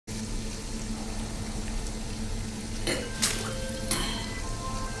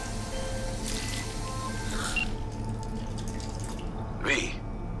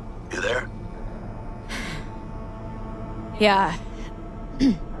Yeah.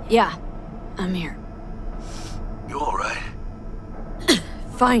 Yeah, I'm here. You alright?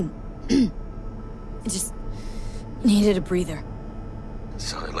 Fine. I just needed a breather.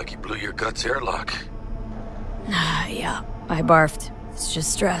 Sounded like you blew your guts airlock. Yeah, I barfed. It's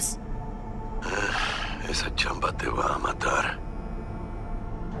just stress. Esa chamba te va a matar.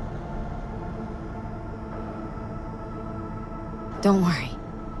 Don't worry.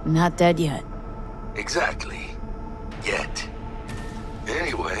 I'm not dead yet. Exactly. Yet.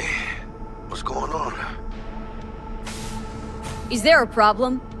 Anyway, what's going on? Is there a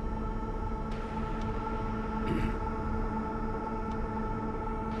problem?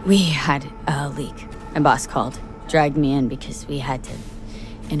 We had a leak. My boss called. Dragged me in because we had to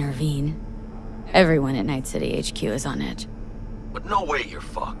intervene. Everyone at Night City HQ is on edge. But no way you're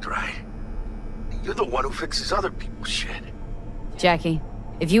fucked, right? You're the one who fixes other people's shit. Jackie,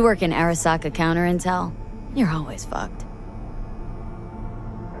 if you work in Arasaka counter intel, you're always fucked.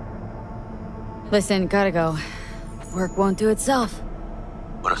 Listen, gotta go. Work won't do itself.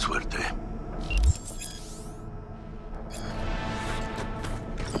 Buena suerte.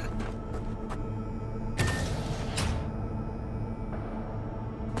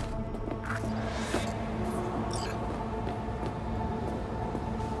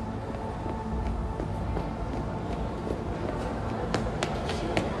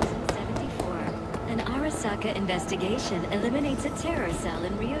 Investigation eliminates a terror cell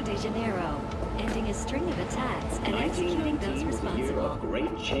in Rio de Janeiro, ending a string of attacks and executing those responsible. Of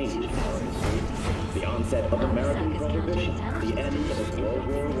great change. The onset of American prohibition, the end of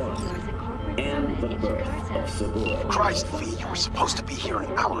World War I, and the birth of Saburo. Christ, V, you were supposed to be here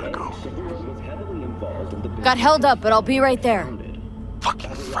an hour ago. Got held up, but I'll be right there.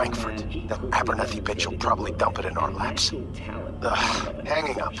 Fucking Frankfurt. That Abernathy bitch will probably dump it in our laps.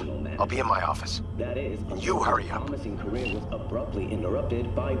 Hanging up. I'll be in my office. That is, you hurry up. His promising career was abruptly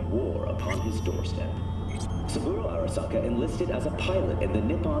interrupted by war upon his doorstep. Saburo Arasaka enlisted as a pilot in the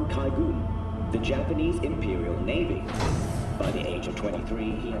Nippon Kaigun, the Japanese Imperial Navy. By the age of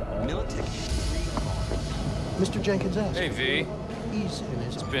 23, he had all military. Mr. Jenkins asked. Hey, V. He's in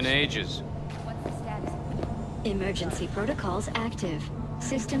his It's been ages. What's the status? Emergency protocols active.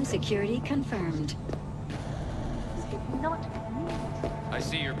 System security confirmed. I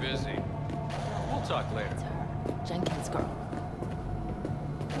see you're busy. We'll talk later. Jenkins girl.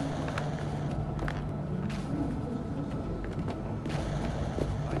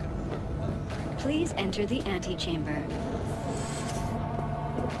 Please enter the antechamber.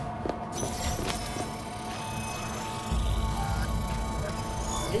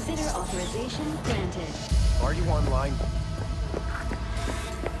 Visitor authorization granted. Are you online?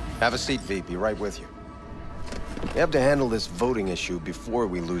 Have a seat, V. Be right with you. We have to handle this voting issue before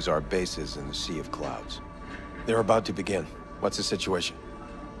we lose our bases in the Sea of Clouds. They're about to begin. What's the situation?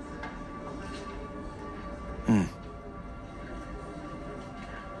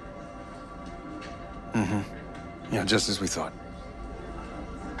 Yeah, just as we thought.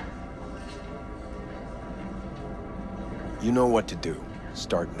 You know what to do.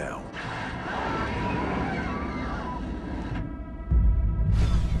 Start now.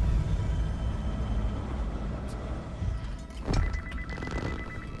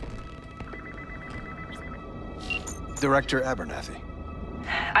 Director Abernathy.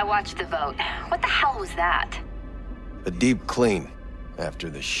 I watched the vote. What the hell was that? A deep clean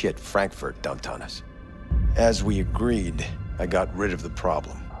after the shit Frankfurt dumped on us. As we agreed, I got rid of the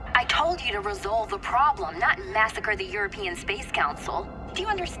problem. I told you to resolve the problem, not massacre the European Space Council. Do you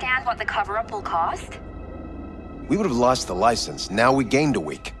understand what the cover-up will cost? We would have lost the license. Now we gained a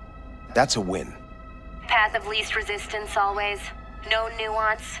week. That's a win. Path of least resistance always. No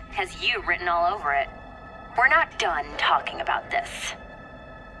nuance. Has you written all over it. We're not done talking about this.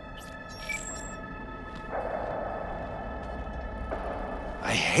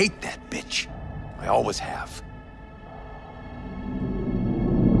 I hate that bitch. I always have.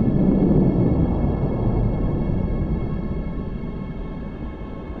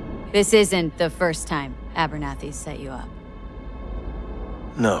 This isn't the first time Abernathy set you up.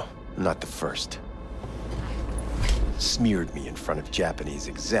 No, not the first. Smeared me in front of Japanese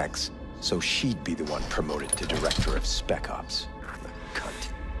execs, so she'd be the one promoted to Director of Spec Ops. Cunt.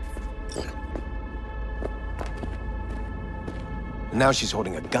 Now she's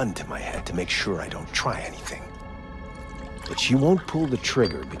holding a gun to my head to make sure I don't try anything. But she won't pull the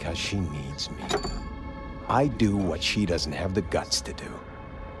trigger because she needs me. I do what she doesn't have the guts to do.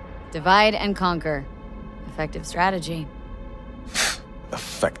 Divide and conquer. Effective strategy.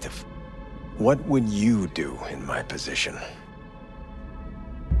 Effective. What would you do in my position?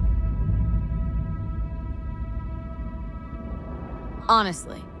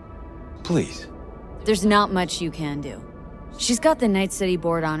 Honestly, Please. there's not much you can do. She's got the Night City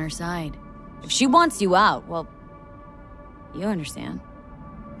board on her side. If she wants you out, well, you understand.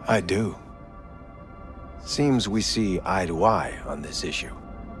 I do. Seems we see eye to eye on this issue.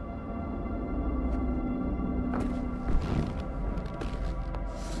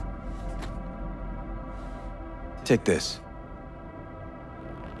 Take this.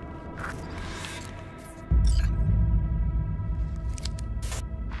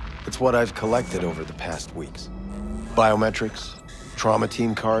 It's what I've collected over the past weeks. Biometrics, trauma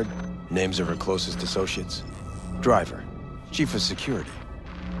team card, names of her closest associates, driver, chief of security,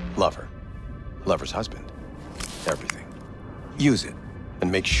 lover, lover's husband, everything. Use it,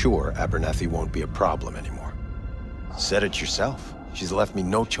 and make sure Abernathy won't be a problem anymore. Said it yourself. She's left me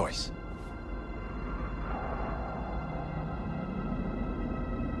no choice.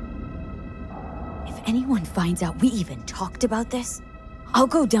 If anyone finds out we even talked about this, I'll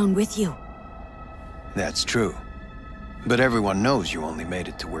go down with you. That's true. But everyone knows you only made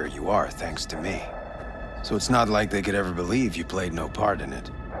it to where you are thanks to me. So it's not like they could ever believe you played no part in it.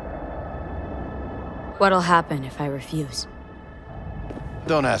 What'll happen if I refuse?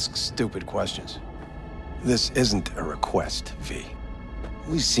 Don't ask stupid questions. This isn't a request, V.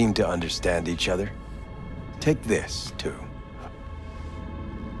 We seem to understand each other. Take this, too.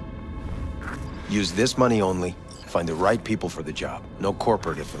 Use this money only, find the right people for the job, no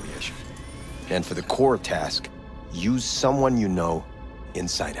corporate affiliation. And for the core task, use someone you know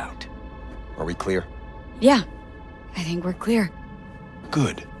inside out. Are we clear? Yeah, I think we're clear.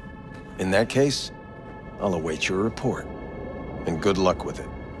 Good. In that case, I'll await your report. And good luck with it.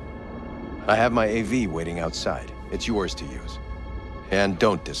 I have my AV waiting outside. It's yours to use. And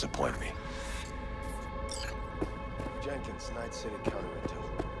don't disappoint me. Jenkins, Night City Counterintel.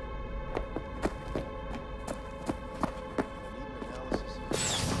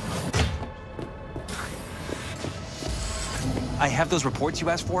 I have those reports you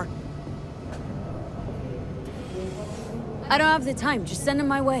asked for? I don't have the time, just send them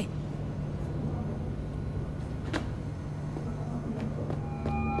my way.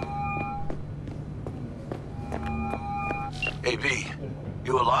 Hey, V,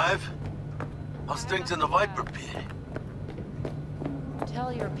 you alive? How's things in the Viper Pit?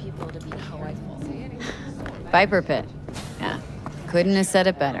 Tell your people to be careful. Viper Pit. Yeah, couldn't have said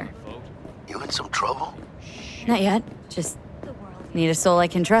it better. You in some trouble? Not yet, just need a soul I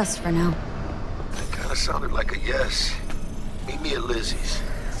can trust for now. That kinda sounded like a yes. Meet me at Lizzie's.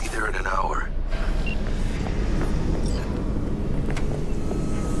 Be there in an hour.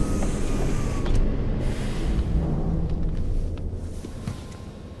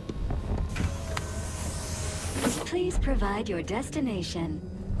 Please provide your destination.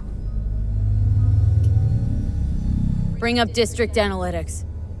 Bring up district analytics.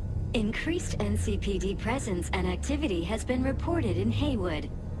 Increased NCPD presence and activity has been reported in Haywood.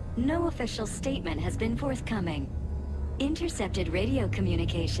 No official statement has been forthcoming. Intercepted radio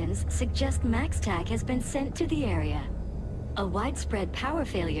communications suggest MaxTac has been sent to the area. A widespread power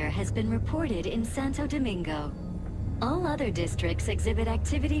failure has been reported in Santo Domingo. All other districts exhibit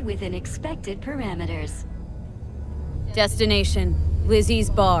activity within expected parameters. Destination, Lizzie's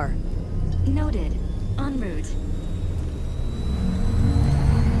bar. Noted. En route.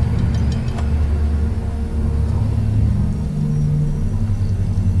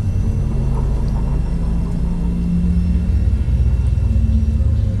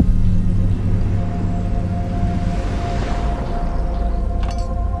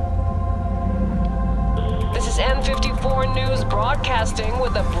 This is N54 News broadcasting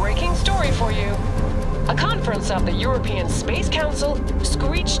with a breaking story for you. A conference of the European Space Council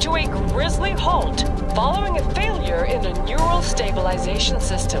screeched to a grisly halt following a failure in a neural stabilization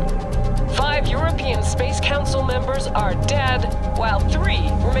system. 5 European Space Council members are dead, while 3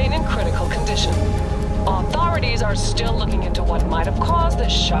 remain in critical condition. Authorities are still looking into what might have caused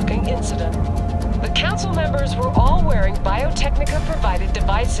this shocking incident. The council members were all wearing Biotechnica-provided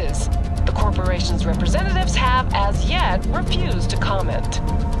devices. The corporation's representatives have, as yet, refused to comment.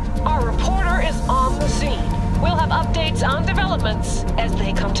 Our reporter is on the scene. We'll have updates on developments as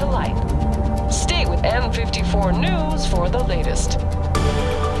they come to light. Stay with N54 News for the latest.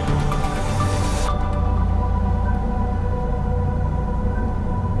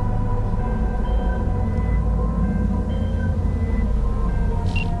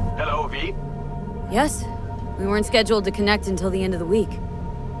 Hello, V? Yes? We weren't scheduled to connect until the end of the week.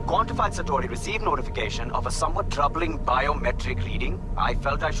 Quantified Satori received notification of a somewhat troubling biometric reading. I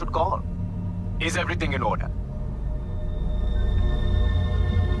felt I should call. Is everything in order?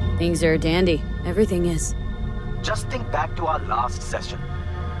 Things are dandy. Everything is. Just think back to our last session.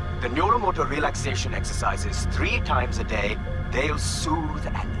 The neuromotor relaxation exercises 3 times a day, they'll soothe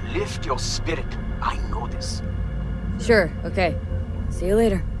and lift your spirit. I know this. Sure, okay. See you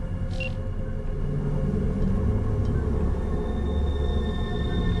later.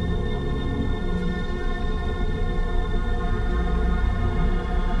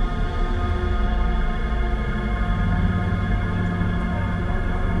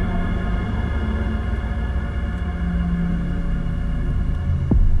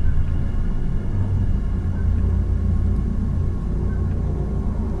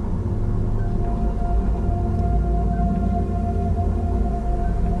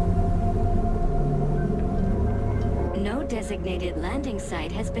 Designated landing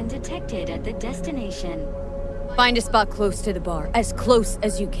site has been detected at the destination. Find a spot close to the bar, as close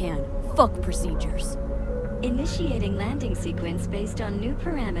as you can. Fuck procedures. Initiating landing sequence based on new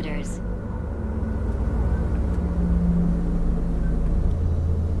parameters.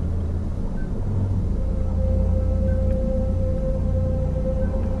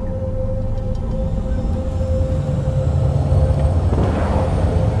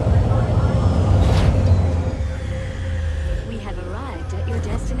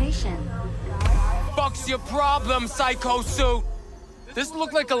 Fuck's your problem, Psycho Suit? This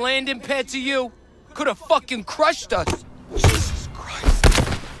look like a landing pad to you? Could have fucking crushed us. Jesus Christ.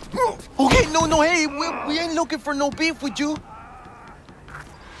 Okay, no, hey, we ain't looking for no beef with you.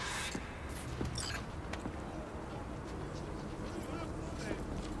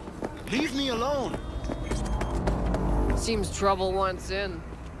 Leave me alone. Seems trouble wants in.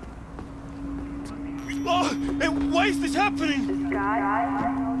 Oh, and why is this happening?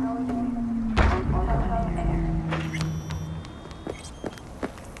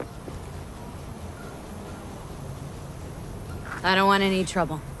 I don't want any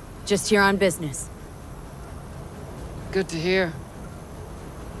trouble. Just here on business. Good to hear.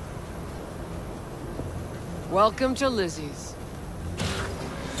 Welcome to Lizzie's.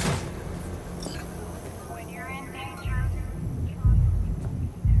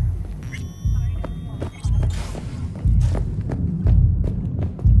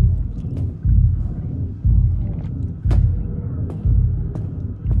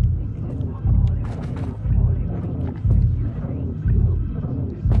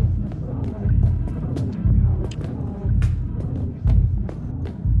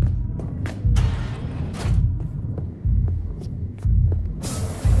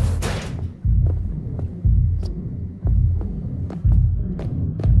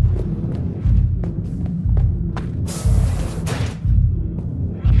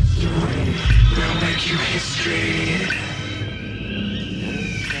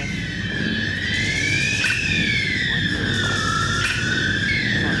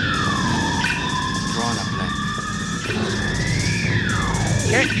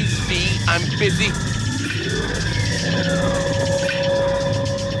 Can't you see I'm busy?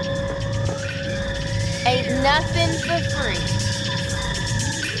 Ain't nothing for free.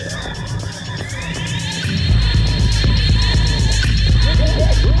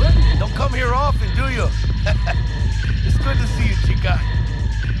 Don't come here often, do you? It's good to see you, chica.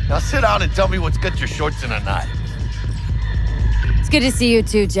 Now sit down and tell me what's got your shorts in a knot. It's good to see you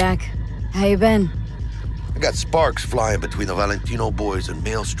too, Jack. How you been? I got sparks flying between the Valentino boys and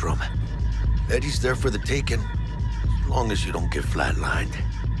Maelstrom. Eddie's there for the taking, as long as you don't get flatlined.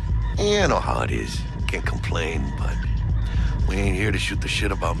 Yeah, I know how it is. Can't complain, but we ain't here to shoot the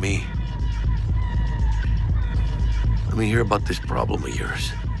shit about me. Let me hear about this problem of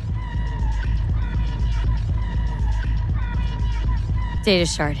yours. Data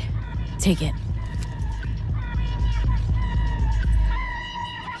shard. Take it.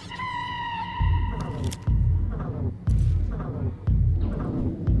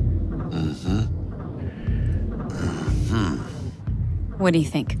 What do you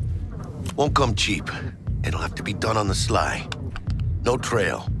think? Won't come cheap. It'll have to be done on the sly. No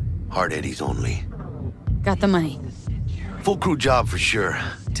trail. Hard eddies only. Got the money. Full crew job for sure.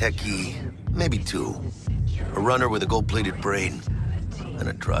 Techie, maybe 2. A runner with a gold-plated brain. And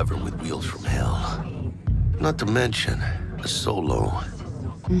a driver with wheels from hell. Not to mention, a solo.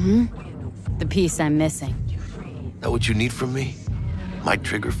 The piece I'm missing. That what you need from me? My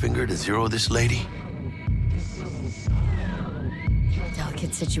trigger finger to zero this lady?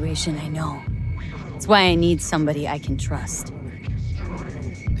 Delicate situation, I know. That's why I need somebody I can trust.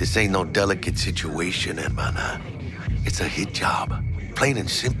 This ain't no delicate situation, hermana. It's a hit job. Plain and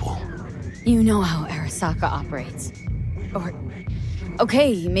simple. You know how Arasaka operates. Or...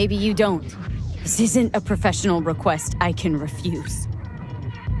 okay, maybe you don't. This isn't a professional request I can refuse.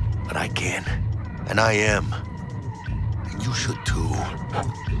 But I can. And I am. You should too.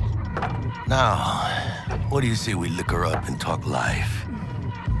 Now, what do you say we liquor up and talk life?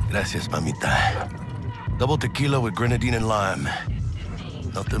 Gracias, mamita. Double tequila with grenadine and lime.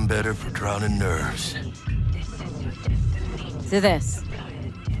 Nothing better for drowning nerves. To this.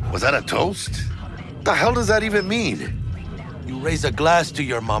 Was that a toast? What the hell does that even mean? You raise a glass to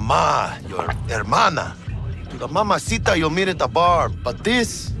your mama, your hermana. To the mamacita you'll meet at the bar. But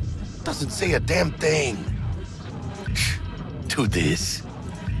this doesn't say a damn thing. To this.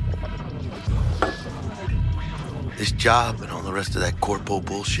 This job and all the rest of that corpo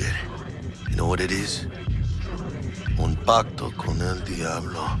bullshit. You know what it is? Un pacto con el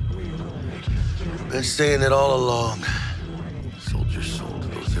diablo. Been saying it all along. Sold your soul to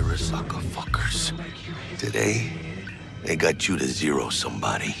those Arasaka fuckers. Today, they got you to zero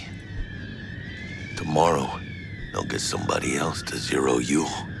somebody. Tomorrow, they'll get somebody else to zero you.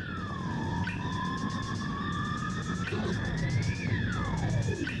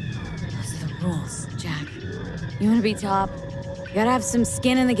 Those are the rules, Jack. You want to be top, you gotta have some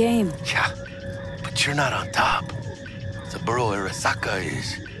skin in the game. Yeah, but you're not on top. Saburo Arasaka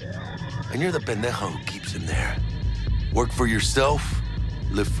is. And you're the pendejo who keeps him there. Work for yourself,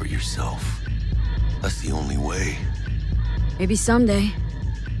 live for yourself. That's the only way. Maybe someday.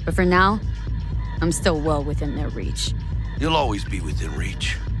 But for now, I'm still well within their reach. You'll always be within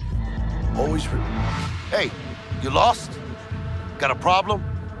reach. Always Hey, you lost? Got a problem?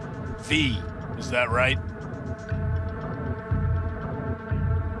 V, is that right?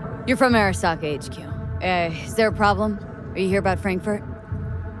 You're from Arasaka HQ. Is there a problem? Are you here about Frankfurt?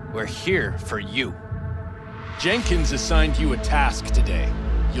 We're here for you. Jenkins assigned you a task today.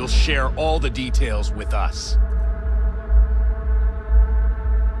 You'll share all the details with us.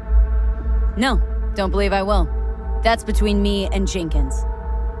 No, don't believe I will. That's between me and Jenkins.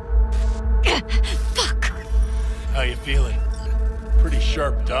 Fuck! How you feeling? Pretty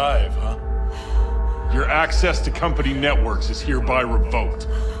sharp dive, huh? Your access to company networks is hereby revoked.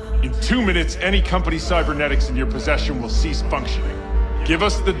 In 2 minutes, any company cybernetics in your possession will cease functioning. Give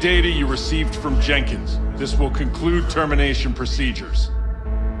us the data you received from Jenkins. This will conclude termination procedures.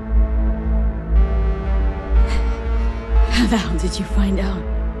 How the hell did you find out?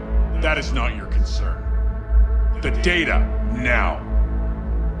 That is not your concern. The data, now.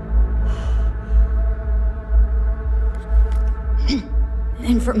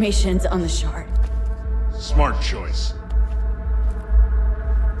 Information's on the shard. Smart choice.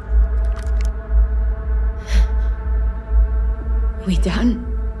 We done?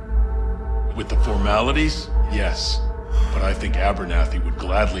 With the formalities, yes. But I think Abernathy would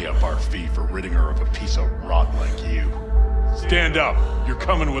gladly up our fee for ridding her of a piece of rot like you. Stand up. You're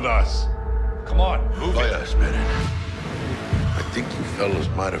coming with us. Come on, move it. Yes, Bennett. I think you fellas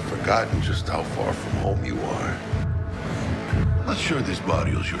might have forgotten just how far from home you are. Not sure this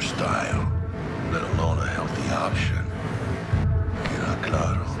barrio's your style, let alone a healthy option. Queda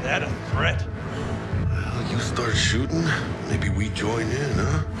claro. Is that a threat? Well, you start shooting, maybe we join in,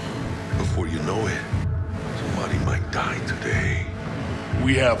 huh? Before you know it, somebody might die today.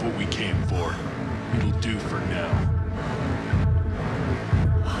 We have what we came for. It'll do for now.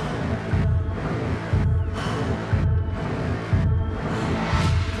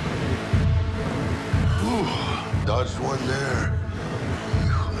 Ooh, dodged one there.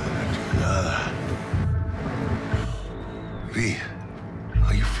 V,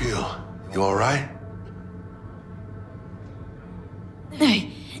 how you feel? You all right?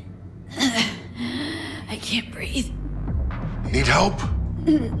 I can't breathe. Need help?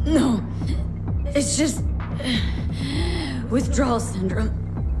 No. It's just... withdrawal syndrome.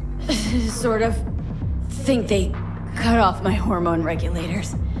 Sort of. Think they cut off my hormone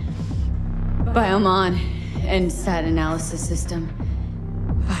regulators. Biomon and stat analysis system.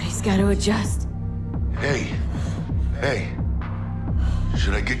 Body's got to adjust. Hey.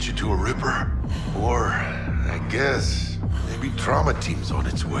 Should I get you to a Ripper? Or, I guess, maybe trauma team's on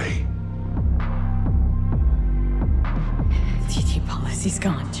its way. TT policy's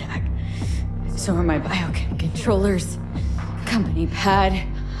gone, Jack. So are my biochem controllers, company pad.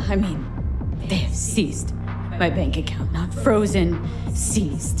 I mean, they have seized my bank account. Not frozen,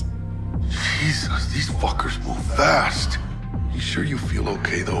 seized. Jesus, these fuckers move fast. You sure you feel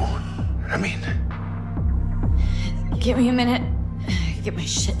okay, though? I mean... Give me a minute. Get my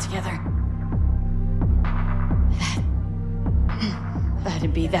shit together.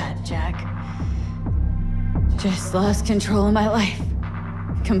 That'd be that, Jack. Just lost control of my life.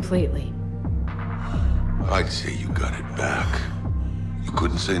 Completely. I'd say you got it back. You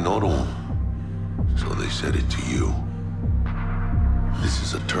couldn't say no to them. So they said it to you. This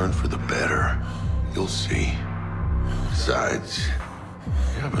is a turn for the better. You'll see. Besides,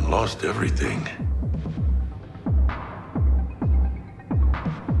 you haven't lost everything.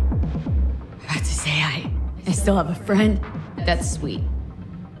 I have to say, I still have a friend. That's sweet.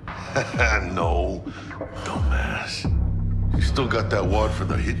 No, dumbass. You still got that wad for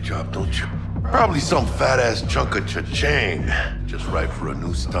the hit job, don't you? Probably some fat-ass chunk of cha-ching. Just right for a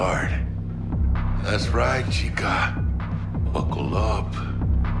new start. That's right, chica. Buckle up.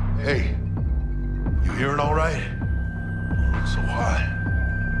 Hey, you hearing all right? Don't look so hot.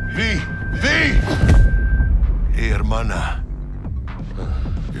 V! Hey, hermana.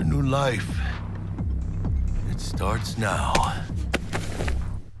 Your new life. It starts now.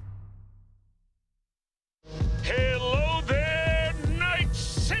 Hello there, Night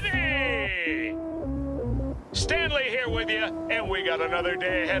City! Stanley here with you, and we got another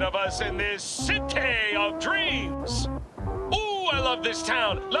day ahead of us in this city of dreams. Ooh, I love this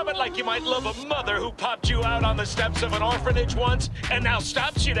town. Love it like you might love a mother who popped you out on the steps of an orphanage once and now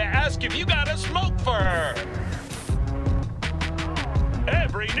stops you to ask if you got a smoke for her.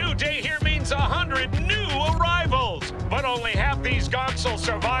 Every new day here means 100 new arrivals, but only half these gonks will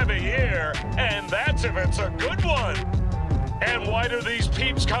survive a year, and that's if it's a good one. And why do these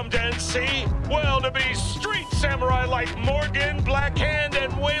peeps come to NC? Well, to be street samurai like Morgan, Blackhand,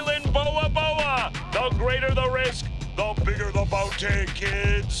 and Waylon Boa Boa. The greater the risk, the bigger the bounty,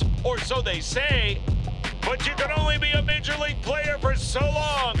 kids. Or so they say. But you can only be a Major League player for so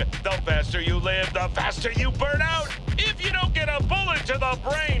long. The faster you live, the faster you burn out. If you don't get a bullet to the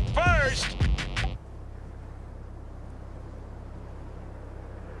brain first.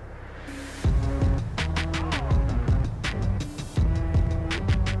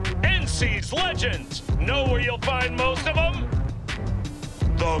 NC's legends. Know where you'll find most of them?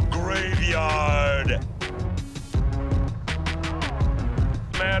 The graveyard.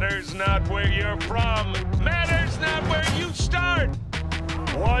 Matters not where you're from. Matters not where you start.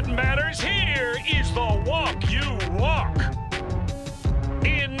 What matters here is the walk you walk.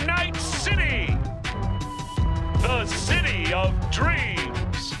 In Night City, the city of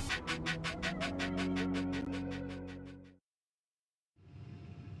dreams.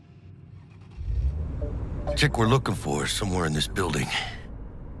 Chick we're looking for is somewhere in this building.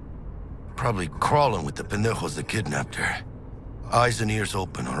 Probably crawling with the pendejos that kidnapped her. Eyes and ears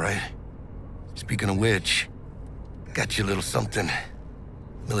open, all right? Speaking of which, got you a little something.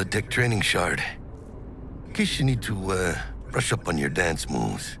 Militech training shard. In case you need to, brush up on your dance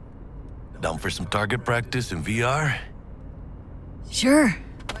moves. Down for some target practice in VR? Sure.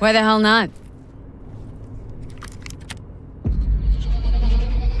 Why the hell not?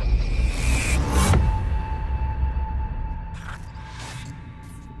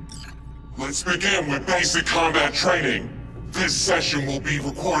 Let's begin with basic combat training. This session will be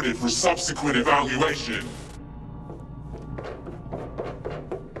recorded for subsequent evaluation.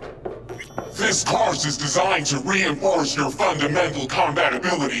 This course is designed to reinforce your fundamental combat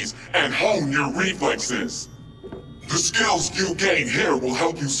abilities and hone your reflexes. The skills you gain here will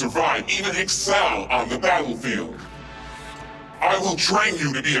help you survive, even excel on the battlefield. I will train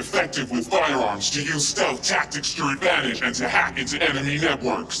you to be effective with firearms, to use stealth tactics to your advantage, and to hack into enemy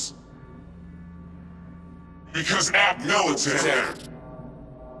networks. Because at Militech...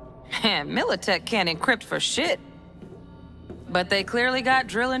 Man, Militech can't encrypt for shit. But they clearly got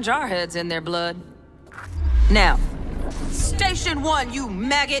drill and jarheads in their blood. Now, Station 1, you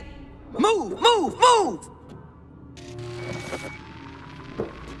maggot! Move, move, move!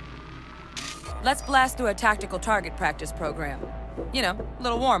 Let's blast through a tactical target practice program. You know, a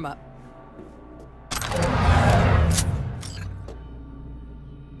little warm-up.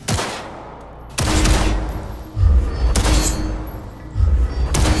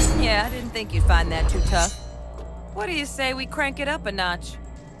 Yeah, I didn't think you'd find that too tough. What do you say we crank it up a notch?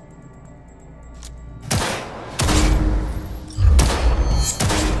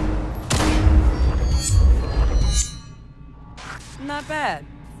 Not bad.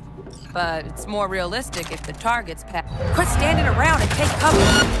 But it's more realistic if the target's packed. Quit standing around and take cover!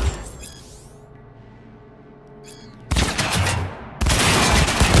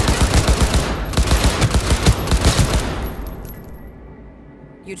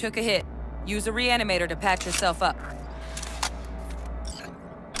 You took a hit. Use a reanimator to patch yourself up.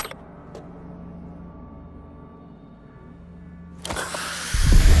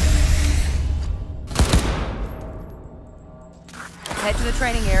 Head to the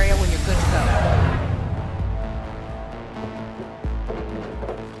training area when you're good to go.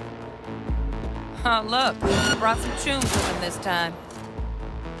 Oh, look. Brought some tunes with him this time.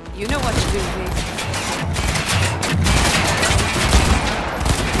 You know what to do, V.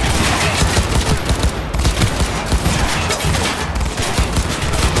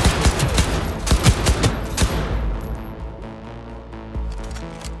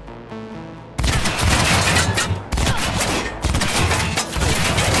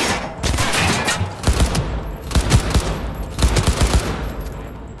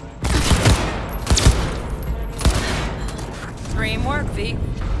 Teamwork, V.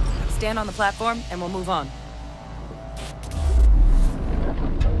 Stand on the platform and we'll move on.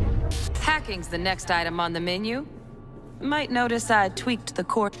 Hacking's the next item on the menu. Might notice I tweaked the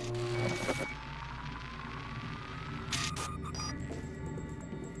core.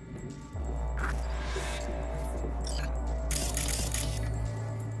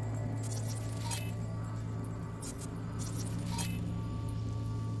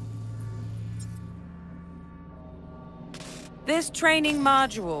 This training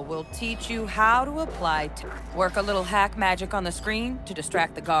module will teach you how to apply work a little hack magic on the screen to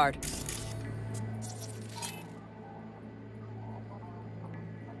distract the guard.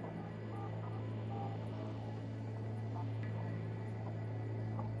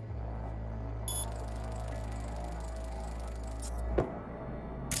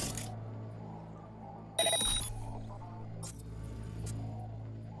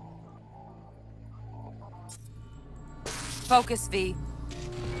 Focus, V.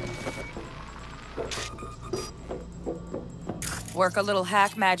 Work a little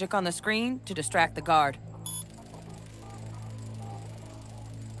hack magic on the screen to distract the guard.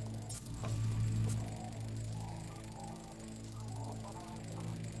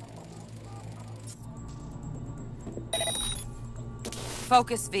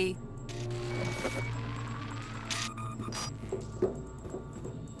 Focus, V.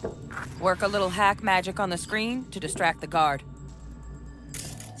 Work a little hack magic on the screen to distract the guard.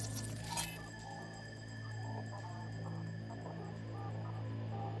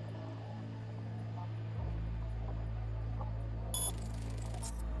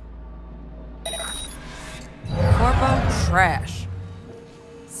 Corpo trash.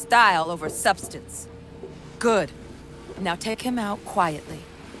 Style over substance. Good. Now take him out quietly.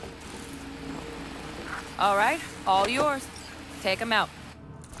 All right, all yours. Take him out.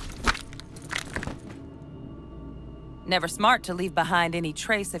 Never smart to leave behind any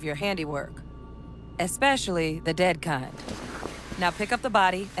trace of your handiwork. Especially the dead kind. Now pick up the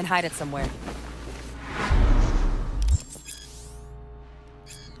body and hide it somewhere.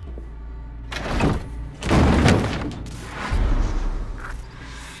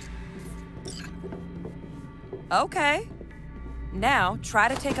 Okay. Now try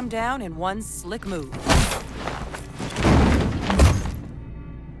to take him down in one slick move.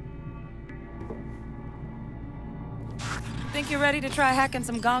 Think you're ready to try hacking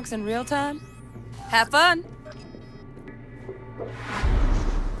some gonks in real time? Have fun!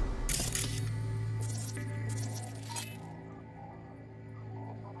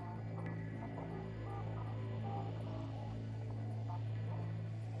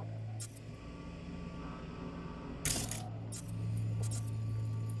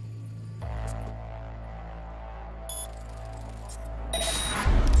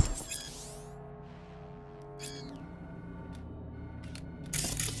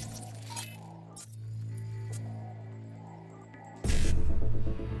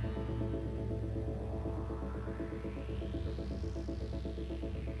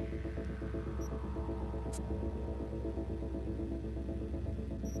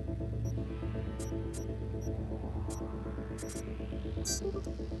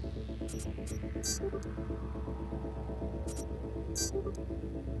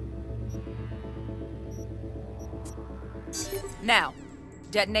 Now,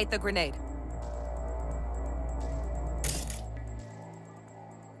 detonate the grenade.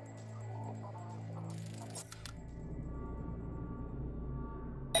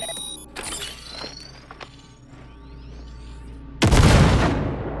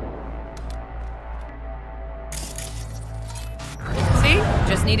 See?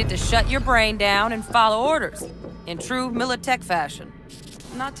 Just needed to shut your brain down and follow orders. In true Militech fashion.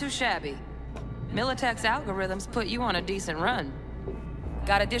 Not too shabby. Militech's algorithms put you on a decent run.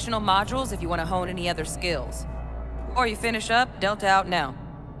 Got additional modules if you want to hone any other skills. Or you finish up, Delta out now.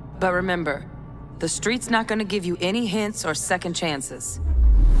 But remember, the street's not gonna give you any hints or second chances.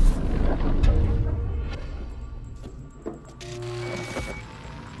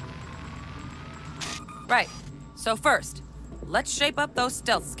 Right, so first, let's shape up those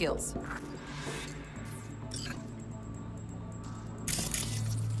stealth skills.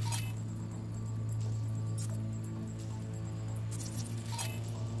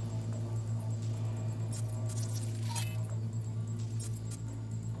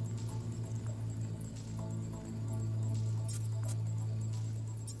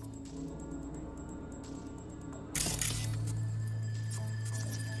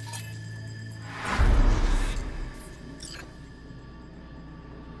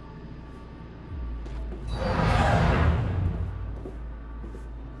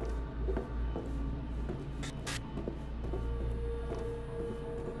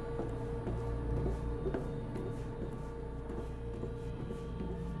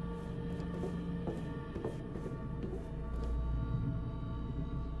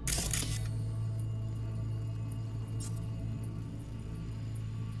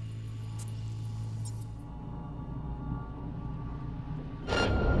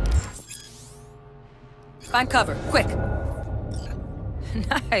 Find cover, quick.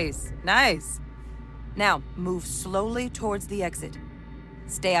 Nice, nice. Now, move slowly towards the exit.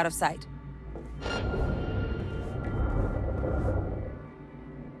 Stay out of sight.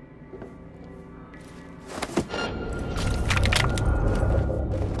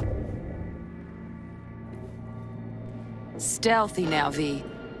 Stealthy now, V.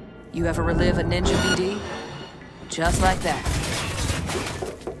 You ever relive a ninja BD? Just like that.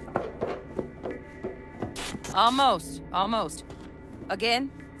 Almost, almost.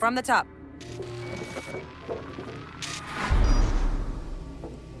 Again, from the top.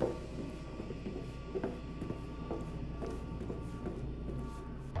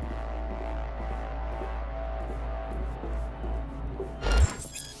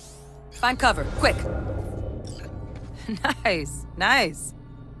 Find cover, quick. Nice, nice.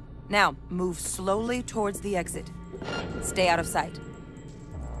 Now, move slowly towards the exit. Stay out of sight.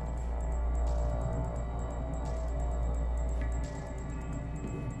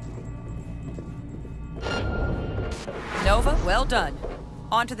 Nova, well done.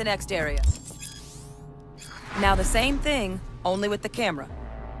 On to the next area. Now the same thing, only with the camera.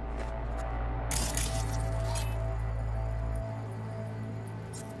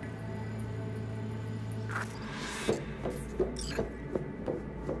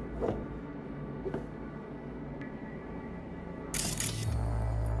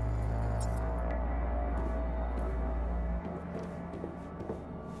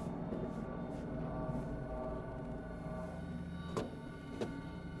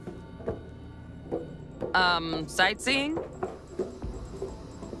 Sightseeing?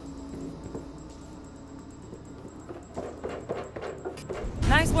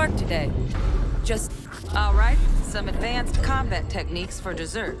 Nice work today. All right, some advanced combat techniques for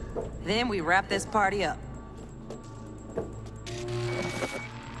dessert. Then we wrap this party up.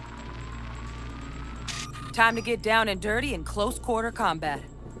 Time to get down and dirty in close quarter combat.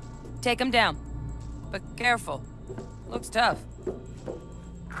 Take him down. But careful. Looks tough.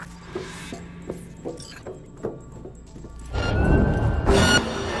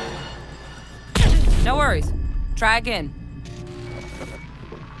 No worries. Try again.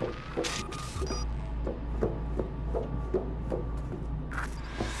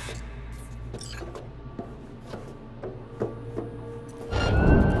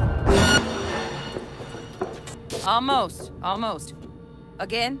 Almost, almost.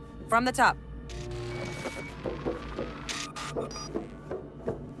 Again, from the top.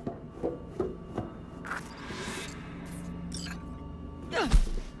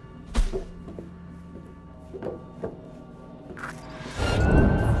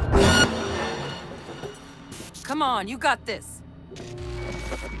 Come on, you got this.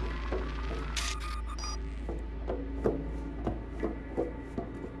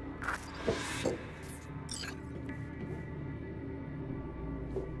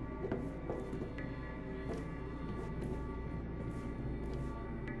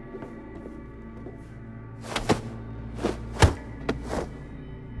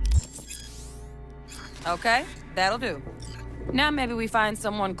 Okay, that'll do. Now maybe we find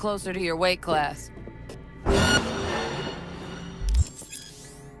someone closer to your weight class.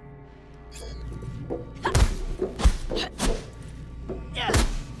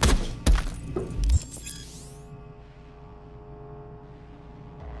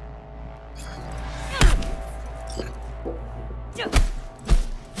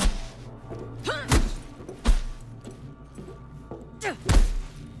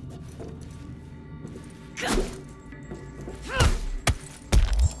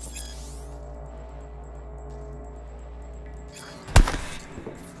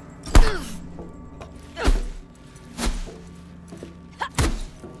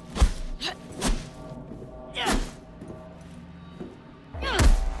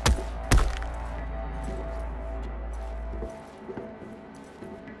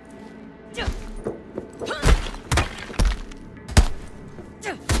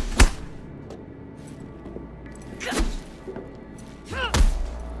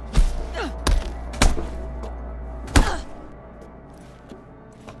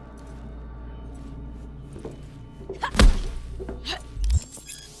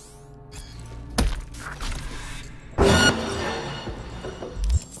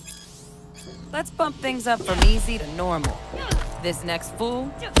 Let's bump things up from easy to normal. This next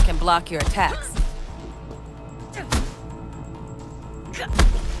fool can block your attacks.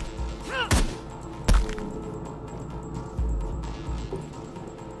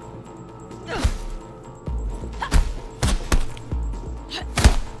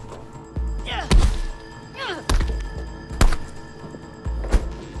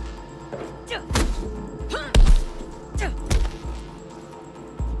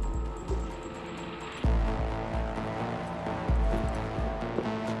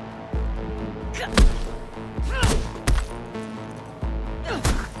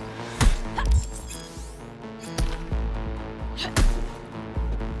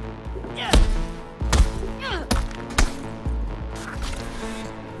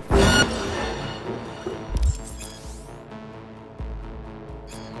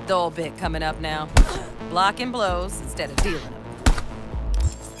 dull bit coming up now. Blocking blows instead of dealing them.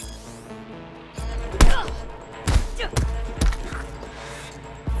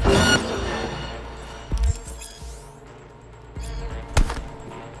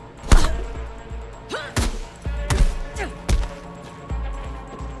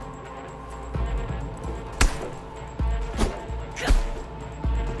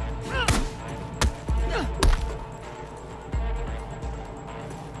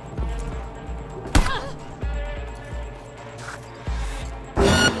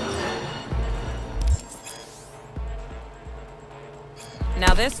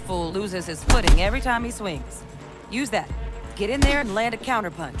 Now this fool loses his footing every time he swings. Use that. Get in there and land a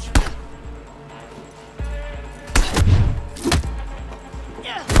counterpunch.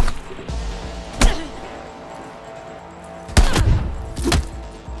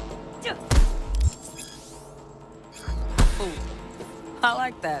 Ooh, I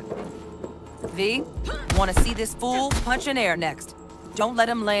like that. V, want to see this fool punch in air next. Don't let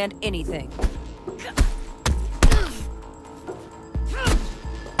him land anything.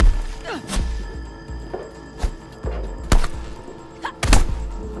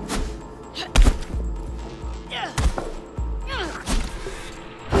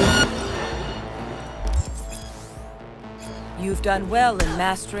 You've done well in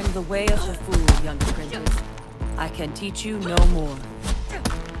mastering the way of the fool, young apprentice. I can teach you no more.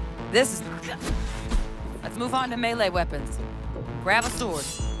 This is... Let's move on to melee weapons. Grab a sword.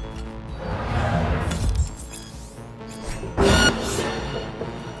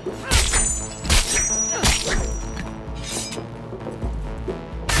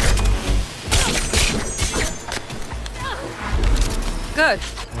 Good.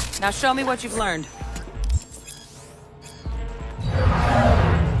 Now show me what you've learned.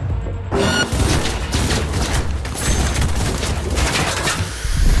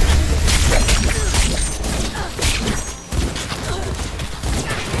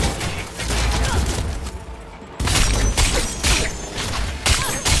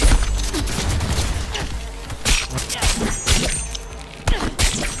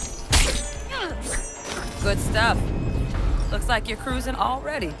 Good stuff. Looks like you're cruising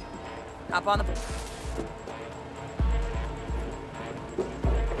already. Hop on the...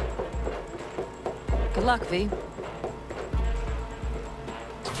 Good luck, V.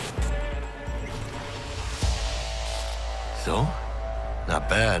 So? Not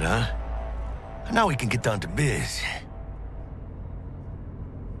bad, huh? Now we can get down to biz.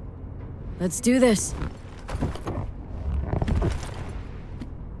 Let's do this.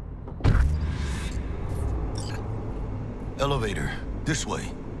 Elevator, this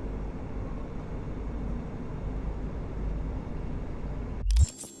way.